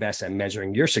the very best at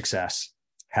measuring your success.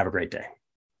 Have a great day.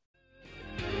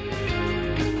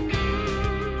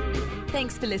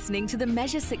 Thanks for listening to the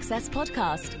Measure Success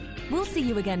podcast. We'll see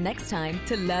you again next time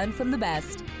to learn from the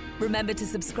best. Remember to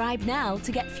subscribe now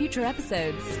to get future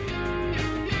episodes.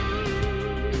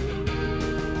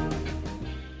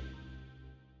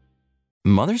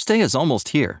 Mother's Day is almost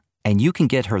here, and you can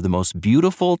get her the most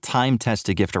beautiful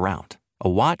time-tested gift around, a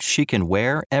watch she can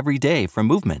wear every day from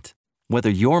Movement. Whether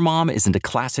your mom is into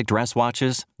classic dress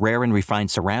watches, rare and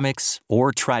refined ceramics,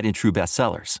 or tried and true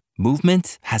bestsellers,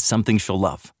 Movement has something she'll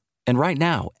love. And right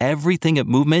now, everything at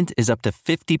Movement is up to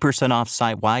 50% off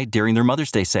site-wide during their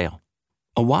Mother's Day sale.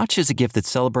 A watch is a gift that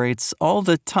celebrates all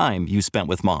the time you spent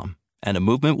with mom, and a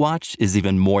Movement watch is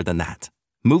even more than that.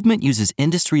 Movement uses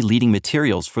industry-leading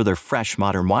materials for their fresh,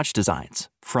 modern watch designs,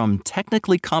 from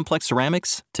technically complex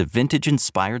ceramics to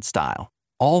vintage-inspired style,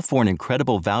 all for an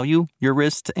incredible value your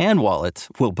wrist and wallet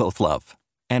will both love.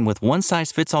 And with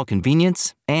one-size-fits-all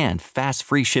convenience and fast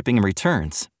free shipping and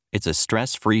returns, it's a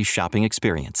stress-free shopping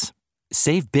experience.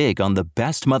 Save big on the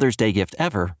best Mother's Day gift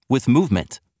ever with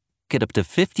Movement. Get up to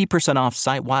 50% off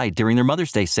site-wide during their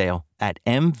Mother's Day sale at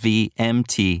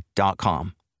mvmt.com.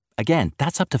 Again,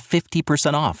 that's up to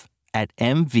 50% off at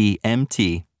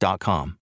mvmt.com.